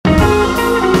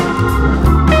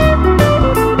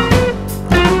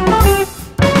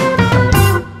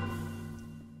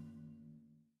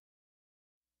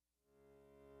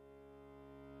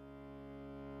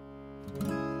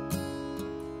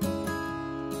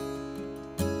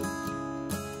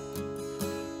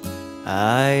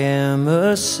I am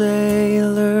a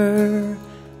sailor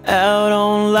out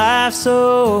on life's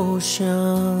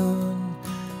ocean.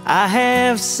 I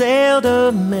have sailed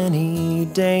a many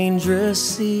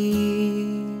dangerous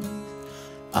seas.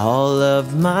 All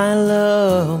of my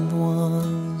loved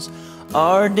ones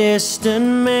are distant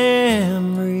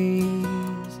memories,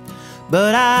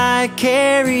 but I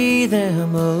carry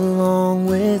them along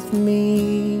with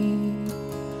me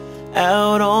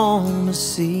out on the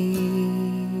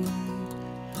sea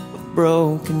of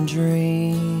broken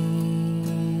dreams.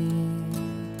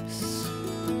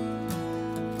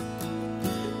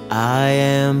 I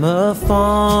am a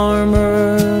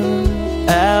farmer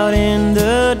out in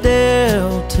the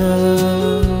Delta.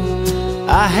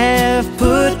 I have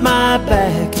put my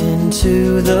back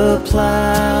into the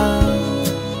plow.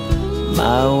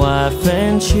 My wife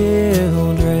and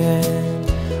children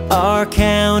are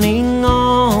counting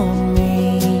on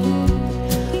me,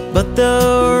 but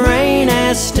the rain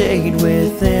has stayed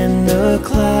within the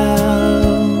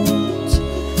clouds.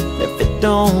 If it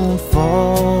don't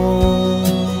fall,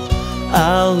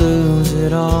 I'll lose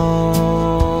it all.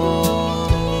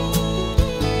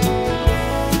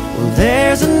 Well,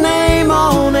 there's a name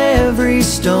on every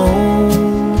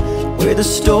stone with a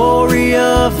story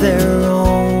of their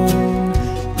own,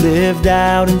 lived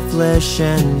out in flesh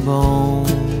and bone.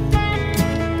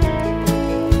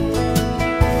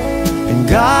 And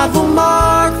God will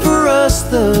mark for us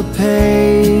the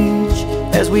page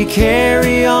as we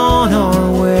carry on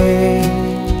our way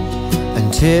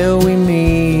until we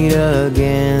meet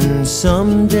again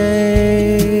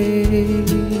someday.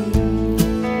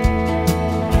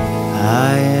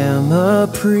 I am a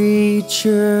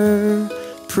preacher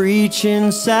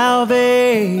preaching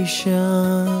salvation.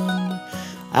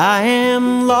 I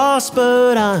am lost,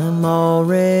 but I'm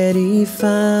already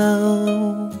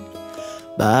found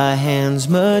by hands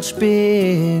much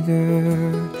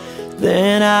bigger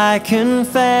than I can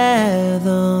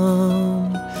fathom,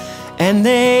 and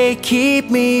they keep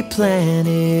me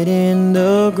planted in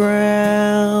the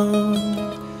ground.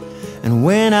 And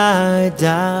when I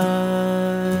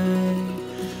die,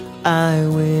 I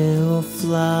will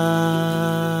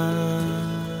fly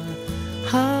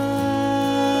high.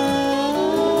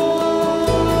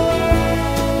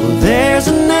 Well, there's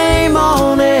a name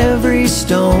on every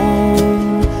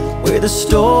stone with a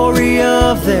story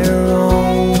of their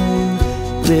own,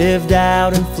 lived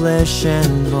out in flesh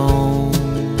and bone.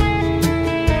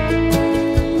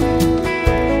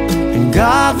 And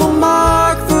God will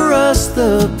mark for us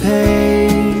the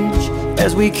page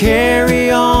as we carry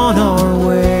on our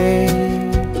way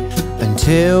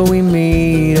until we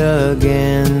meet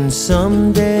again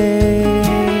someday.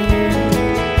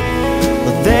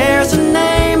 Well, there's a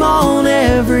name on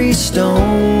every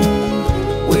stone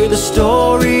with a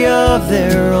story of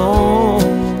their own,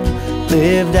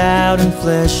 lived out in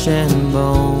flesh and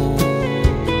bone.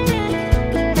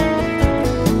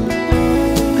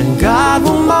 And God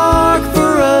will mark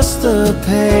for us the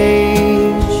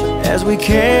page as we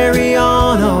carry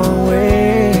on our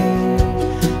way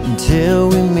until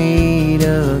we meet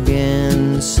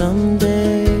again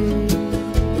someday.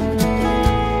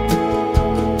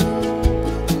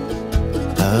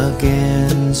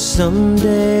 Again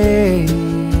someday.